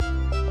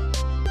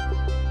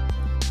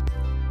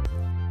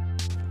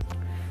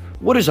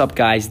What is up,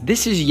 guys?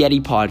 This is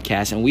Yeti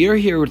Podcast, and we are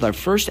here with our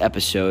first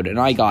episode, and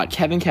I got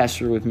Kevin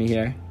Kessler with me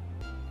here.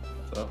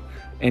 What's up?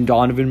 And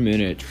Donovan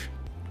Minich.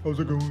 How's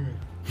it going?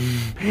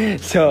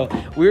 So,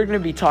 we're going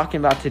to be talking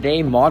about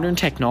today modern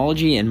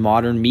technology and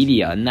modern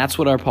media, and that's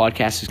what our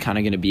podcast is kind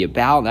of going to be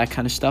about, that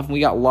kind of stuff. And we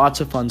got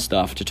lots of fun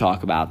stuff to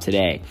talk about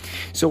today.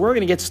 So, we're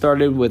going to get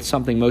started with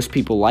something most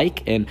people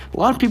like, and a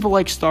lot of people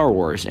like Star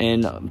Wars,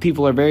 and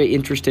people are very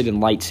interested in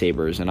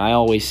lightsabers. And I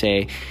always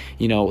say,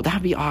 you know,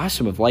 that'd be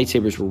awesome if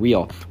lightsabers were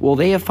real. Well,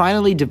 they have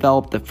finally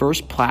developed the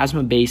first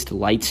plasma-based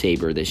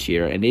lightsaber this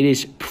year, and it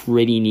is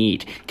pretty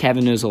neat.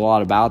 Kevin knows a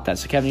lot about that.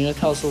 So, Kevin, you want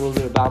to tell us a little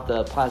bit about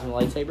the plasma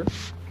lightsaber?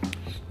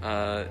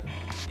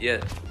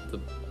 Yeah, the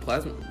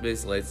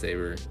plasma-based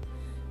lightsaber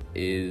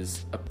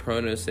is a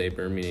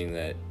chronosaber, meaning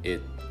that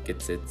it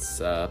gets its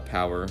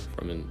power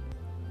from an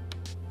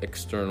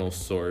external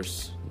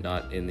source,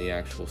 not in the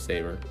actual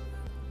saber,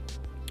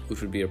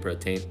 which would be a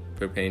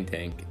propane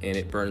tank, and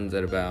it burns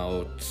at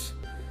about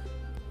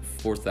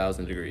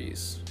 4,000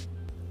 degrees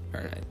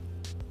Fahrenheit.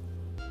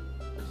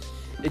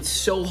 It's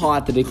so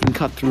hot that it can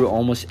cut through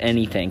almost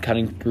anything,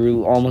 cutting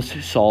through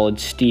almost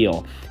solid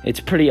steel. It's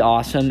pretty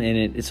awesome,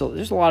 and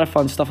there's a lot of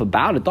fun stuff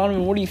about it.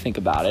 Donovan, what do you think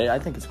about it? I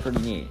think it's pretty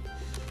neat.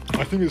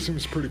 I think it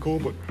seems pretty cool,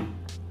 but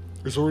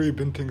there's already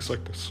been things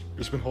like this.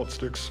 There's been hot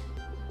sticks.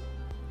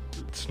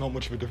 It's not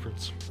much of a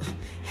difference.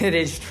 It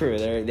is true.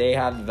 They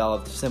have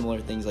developed similar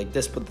things like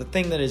this, but the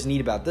thing that is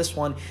neat about this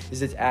one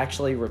is it's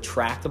actually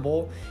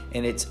retractable,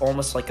 and it's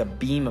almost like a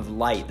beam of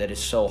light that is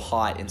so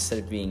hot instead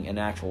of being an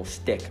actual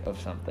stick of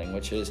something,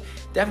 which is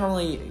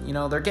definitely, you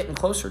know, they're getting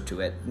closer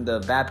to it. The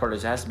bad part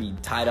is it has to be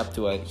tied up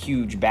to a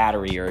huge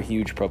battery or a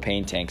huge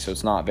propane tank, so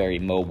it's not very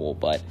mobile,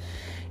 but,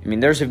 I mean,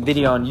 there's a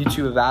video on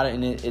YouTube about it,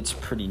 and it's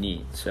pretty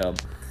neat, so.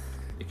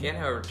 You can,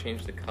 however,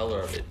 change the color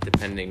of it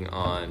depending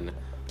on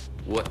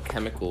what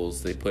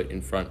chemicals they put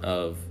in front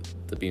of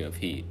the beam of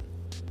heat.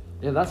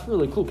 Yeah, that's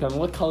really cool, Kevin.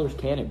 What colors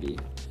can it be?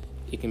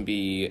 It can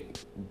be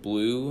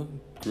blue,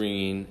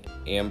 green,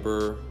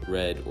 amber,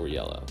 red, or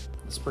yellow.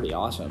 That's pretty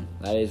awesome.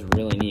 That is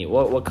really neat.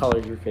 What color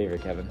is your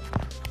favorite, Kevin?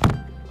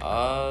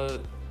 I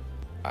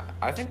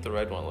think the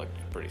red one looked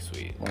pretty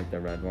sweet. I like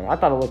the red one. I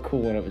thought it looked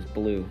cool when it was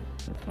blue.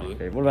 That's my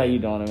favorite. What about you,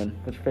 Donovan?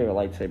 What's your favorite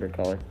lightsaber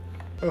color?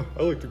 Oh,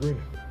 I like the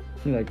green.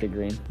 You like the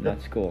green?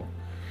 That's cool.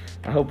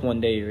 I hope one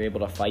day you're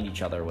able to fight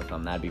each other with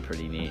them. That'd be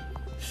pretty neat.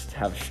 Just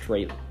have a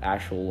straight,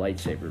 actual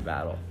lightsaber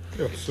battle.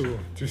 Yeah, so do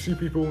you see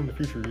people in the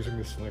future using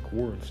this in, like,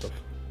 war and stuff?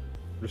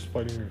 Just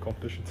fighting in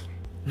competitions?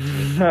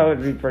 That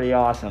would be pretty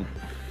awesome.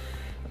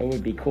 It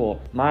would be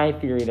cool. My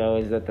theory, though,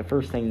 is that the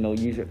first thing they'll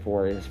use it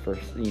for is for,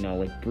 you know,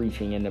 like,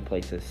 breaching into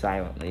places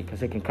silently,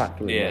 because it can cut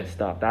through that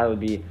stuff. That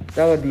would be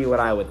what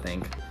I would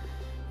think,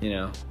 you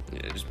know?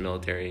 Yeah, just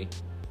military.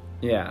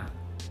 Yeah.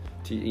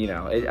 You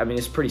know,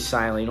 it's pretty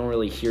silent. You don't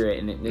really hear it,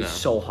 and it's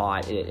so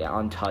hot.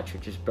 Untouched,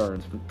 it just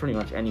burns pretty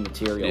much any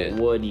material. Yeah.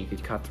 Wood, you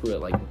could cut through it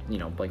like, you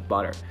know, like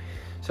butter.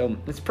 So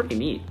it's pretty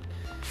neat.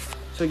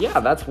 So yeah,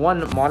 that's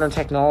one modern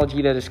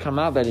technology that has come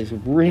out that is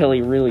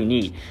really, really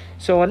neat.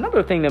 So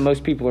another thing that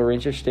most people are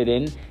interested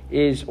in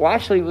is, well,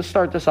 actually, let's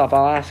start this off.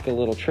 I'll ask a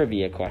little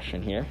trivia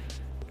question here.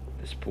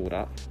 Just pull it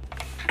up.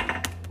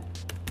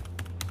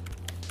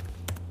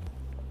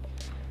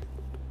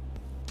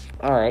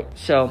 All right,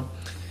 so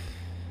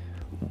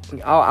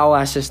I'll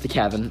ask this to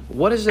Kevin.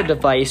 What is a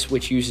device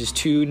which uses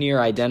two near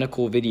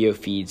identical video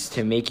feeds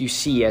to make you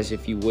see as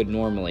if you would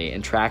normally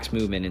and tracks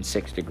movement in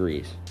 6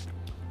 degrees?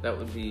 That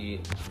would be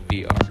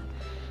VR.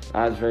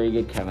 That was very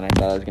good, Kevin. I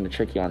thought I was going to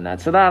trick you on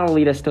that. So that'll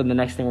lead us to the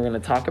next thing we're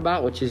going to talk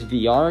about, which is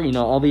VR. You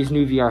know, all these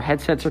new VR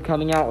headsets are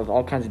coming out with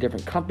all kinds of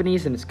different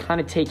companies, and it's kind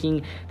of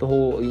taking the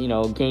whole, you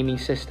know, gaming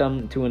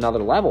system to another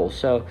level.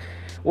 So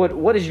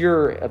what is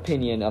your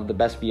opinion of the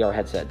best VR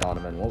headset,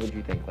 Donovan? What would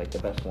you think, like, the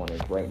best one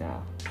is right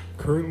now?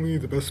 Currently,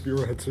 the best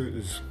VR headset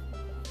is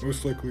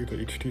most likely the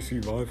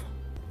HTC Vive.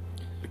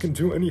 It can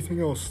do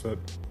anything else that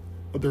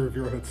other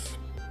VR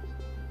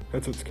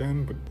headsets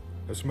can, but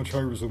has much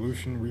higher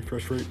resolution,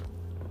 refresh rate,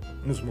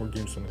 and has more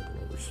games on it than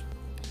others.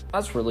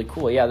 That's really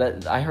cool. Yeah,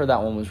 I heard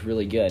that one was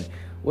really good.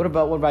 What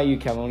about you,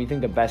 Kevin? What do you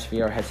think the best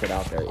VR headset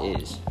out there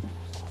is?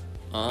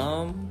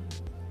 I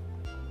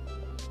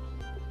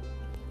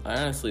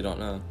honestly don't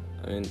know.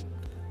 I mean,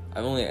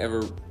 I've only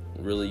ever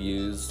really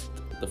used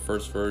the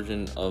first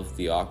version of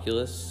the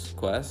Oculus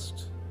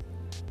Quest,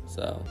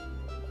 so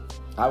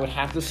I would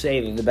have to say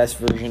that the best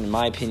version, in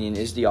my opinion,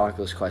 is the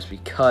Oculus Quest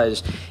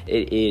because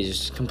it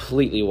is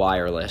completely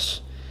wireless,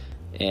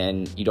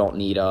 and you don't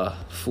need a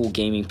full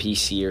gaming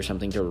PC or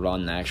something to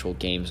run the actual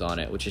games on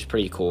it, which is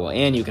pretty cool,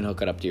 and you can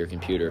hook it up to your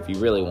computer if you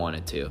really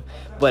wanted to.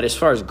 But as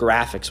far as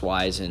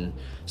graphics-wise and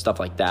stuff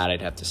like that,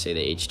 I'd have to say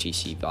the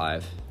HTC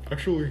Vive.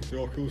 Actually, the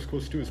Oculus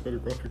Quest 2 has better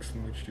graphics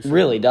than the HTC.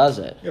 Really, does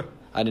it? Yeah.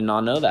 I did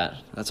not know that.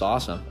 That's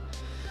awesome.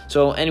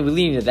 So anyway,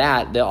 leading to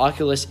that, the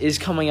Oculus is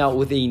coming out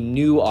with a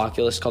new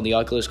Oculus called the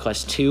Oculus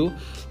Quest 2.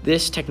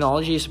 this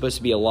technology is supposed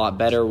to be a lot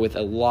better with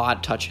a lot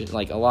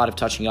of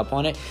touching up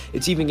on it.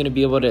 It's even going to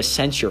be able to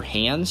sense your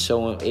hands.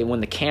 So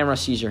when the camera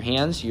sees your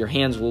hands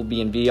will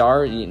be in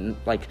VR,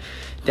 like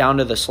down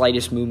to the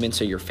slightest movements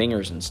of your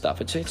fingers and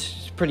stuff.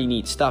 It's pretty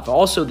neat stuff.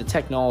 Also, the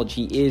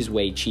technology is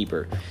way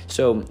cheaper.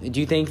 So do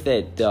you think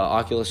that the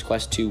Oculus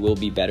Quest 2 will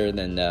be better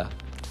than the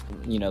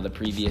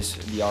previous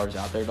VRs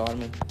out there,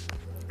 Donovan?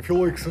 I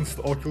feel like since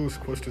the Oculus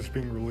Quest is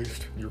being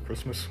released near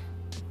Christmas,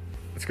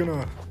 it's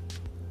gonna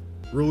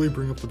really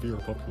bring up the VR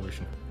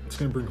population. It's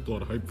gonna bring up a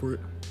lot of hype for it.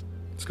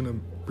 It's gonna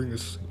bring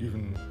us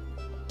even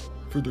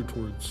further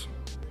towards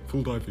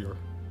full dive VR.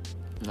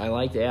 I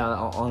like that.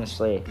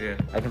 Honestly, Yeah.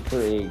 I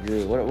completely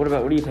agree.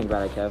 What do you think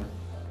about it,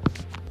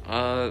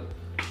 Kev?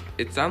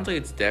 It sounds like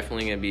it's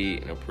definitely going to be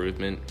an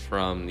improvement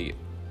from the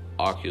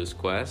Oculus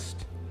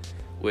Quest,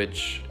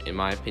 which, in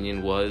my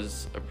opinion,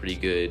 was a pretty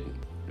good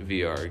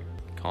VR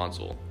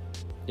console.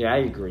 Yeah, I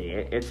agree.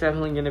 It's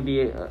definitely going to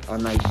be a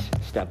nice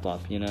step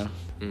up,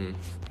 Mm-hmm.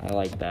 I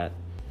like that.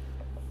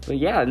 But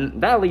yeah,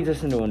 that leads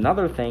us into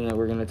another thing that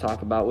we're going to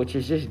talk about, which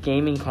is just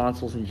gaming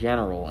consoles in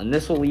general. And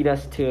this will lead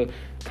us to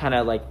kind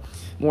of like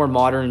more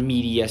modern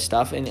media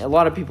stuff. And a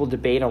lot of people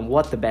debate on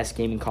what the best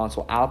gaming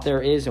console out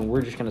there is, and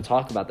we're just going to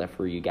talk about that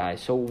for you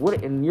guys. So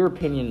what, in your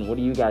opinion, what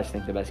do you guys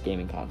think the best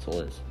gaming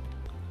console is?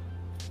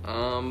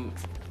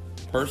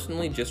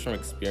 Personally, just from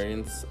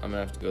experience, I'm going to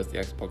have to go with the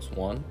Xbox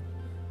One.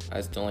 I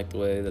just don't like the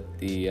way that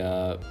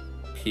the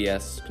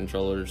PS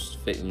controllers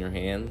fit in your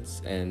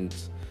hands, and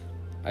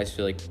I just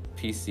feel like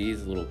PC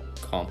is a little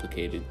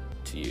complicated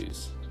to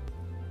use.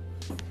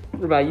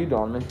 What about you,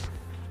 Donovan?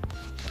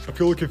 I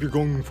feel like if you're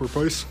going for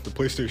price, the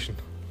PlayStation.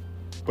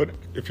 But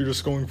if you're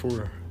just going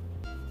for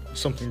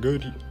something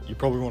good, you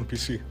probably want a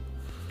PC.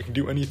 It can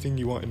do anything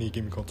you want any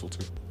gaming console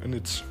to. And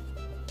it's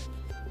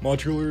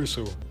modular,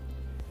 so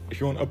if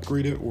you want to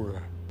upgrade it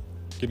or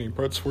get any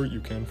parts for it, you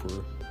can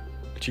for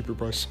a cheaper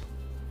price.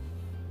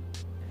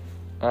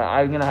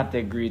 I'm going to have to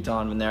agree with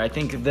Donovan there. I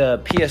think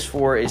the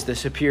PS4 is the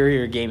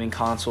superior gaming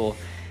console,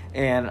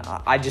 and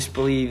I just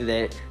believe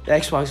that the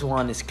Xbox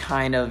One is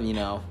kind of,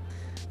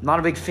 not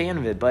a big fan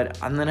of it,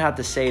 but I'm going to have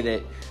to say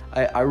that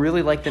I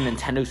really like the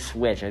Nintendo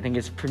Switch. I think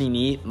it's pretty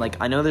neat. Like,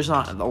 I know there's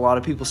not a lot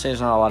of people say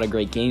there's not a lot of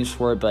great games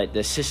for it, but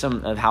the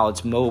system of how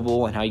it's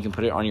mobile and how you can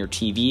put it on your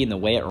TV and the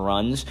way it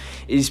runs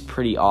is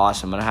pretty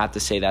awesome. And I have to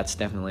say that's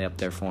definitely up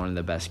there for one of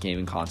the best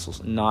gaming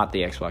consoles. Not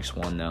the Xbox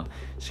One, though.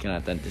 Just going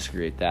to have to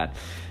disagree with that.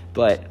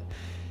 But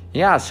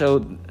yeah, so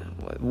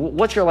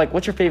what's your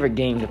favorite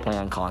game to play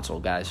on console,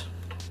 guys?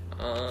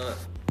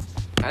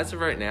 As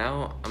of right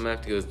now, I'm gonna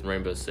have to go with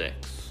Rainbow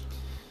Six.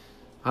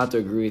 I have to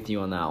agree with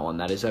you on that one.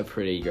 That is a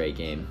pretty great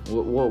game.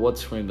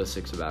 What's Rainbow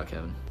Six about,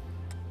 Kevin?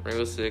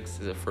 Rainbow Six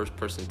is a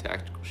first-person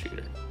tactical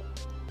shooter.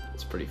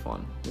 It's pretty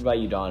fun. What about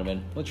you,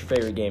 Donovan? What's your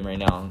favorite game right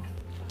now?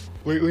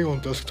 Lately on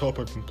desktop,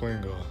 I've been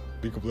playing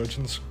League of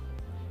Legends.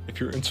 If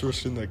you're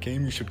interested in that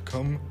game, you should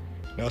come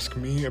and ask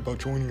me about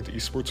joining the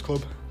esports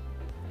club.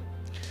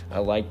 I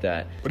like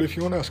that. But if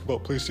you want to ask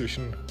about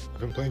PlayStation, I've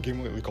been playing a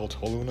game lately called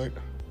Hollow Knight,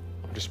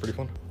 which is pretty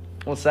fun.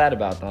 What's that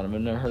about, Donovan?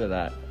 I've never heard of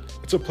that.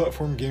 It's a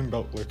platform game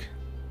about, like,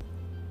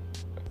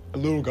 a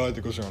little guy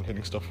that goes around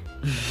hitting stuff.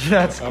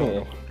 That's I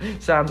don't cool. know.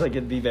 Sounds like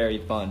it'd be very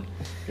fun.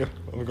 Yeah,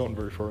 I haven't gotten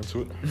very far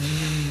into it.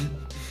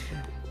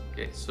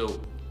 Okay, so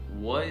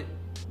what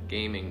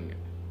gaming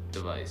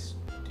device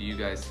do you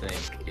guys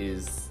think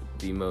is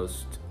the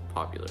most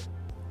popular?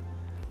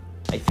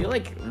 I feel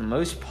like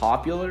most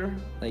popular,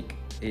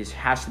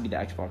 has to be the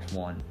Xbox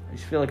One. I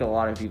just feel like a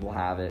lot of people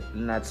have it,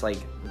 and that's like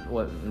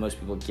what most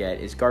people get.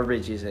 Is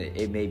garbage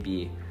it may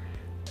be.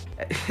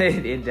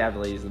 It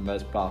definitely is the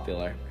most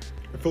popular.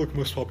 I feel like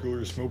most popular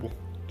is mobile,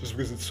 just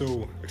because it's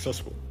so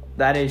accessible.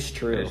 That is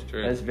true. That is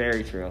true. That's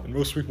very true. And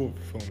most people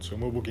have phones, so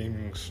mobile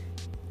gaming's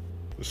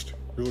just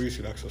really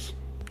easy to access.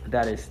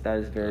 That is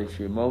very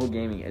true. Mobile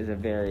gaming is a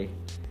very,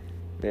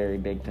 very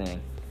big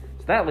thing.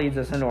 So that leads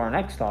us into our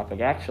next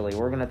topic, actually.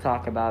 We're going to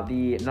talk about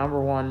the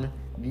number one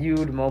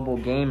viewed mobile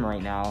game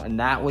right now, and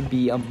that would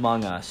be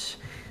Among Us.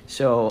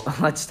 So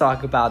let's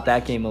talk about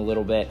that game a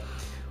little bit.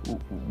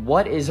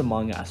 What is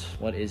Among Us?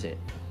 What is it?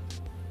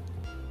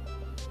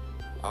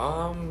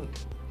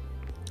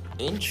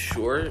 In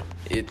short,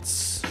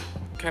 it's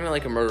kind of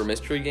like a murder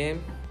mystery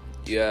game.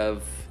 You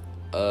have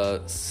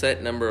a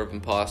set number of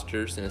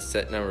imposters and a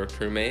set number of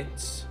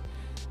crewmates.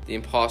 The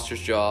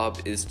imposter's job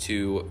is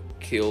to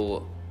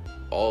kill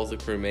all the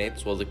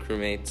crewmates while the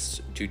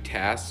crewmates do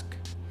task.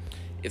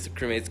 If the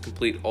crewmates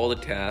complete all the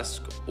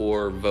tasks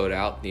or vote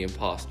out the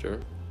imposter,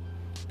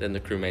 then the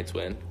crewmates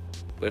win.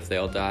 But if they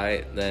all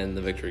die, then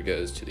the victory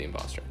goes to the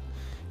imposter.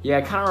 Yeah,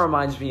 it kind of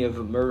reminds me of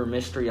a murder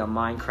mystery on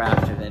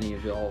Minecraft, if any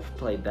of y'all have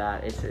played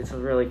that. It's a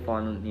really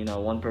fun,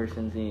 one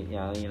person's,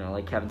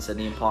 like Kevin said,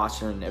 the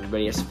imposter, and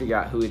everybody has to figure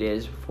out who it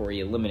is before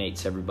he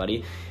eliminates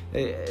everybody.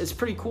 It's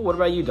pretty cool. What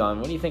about you, Don?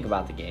 What do you think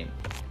about the game?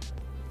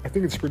 I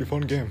think it's a pretty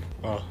fun game.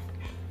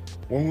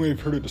 One way I've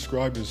heard it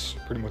described is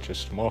pretty much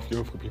just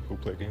Mafia for people who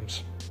play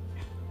games.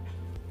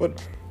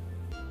 But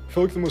I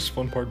feel like the most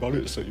fun part about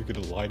it is that you get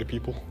to lie to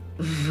people.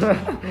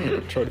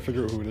 Try to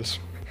figure out who it is.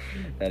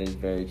 That is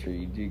very true.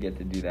 You do get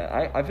to do that.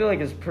 I feel like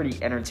it's a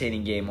pretty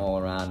entertaining game all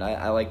around.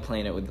 I like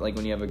playing it with, like,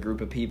 when you have a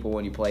group of people,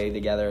 when you play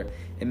together,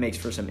 it makes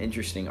for some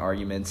interesting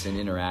arguments and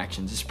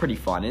interactions. It's pretty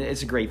fun.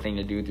 It's a great thing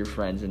to do with your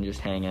friends and just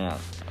hang out.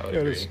 I would Yeah,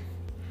 it agree. is.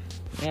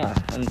 Yeah,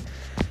 and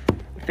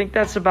I think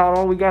that's about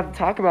all we got to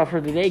talk about for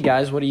today,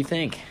 guys. What do you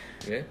think?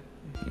 Yeah.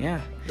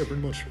 Yeah, Yeah, pretty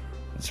much.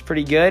 it's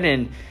pretty good,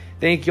 and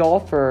thank y'all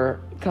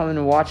for coming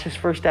to watch this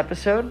first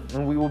episode,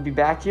 and we will be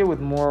back here with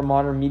more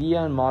modern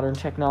media and modern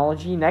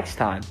technology next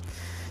time.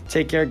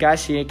 Take care,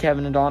 guys. See you,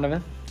 Kevin and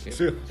Donovan. See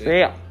ya. See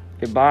ya.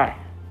 Goodbye.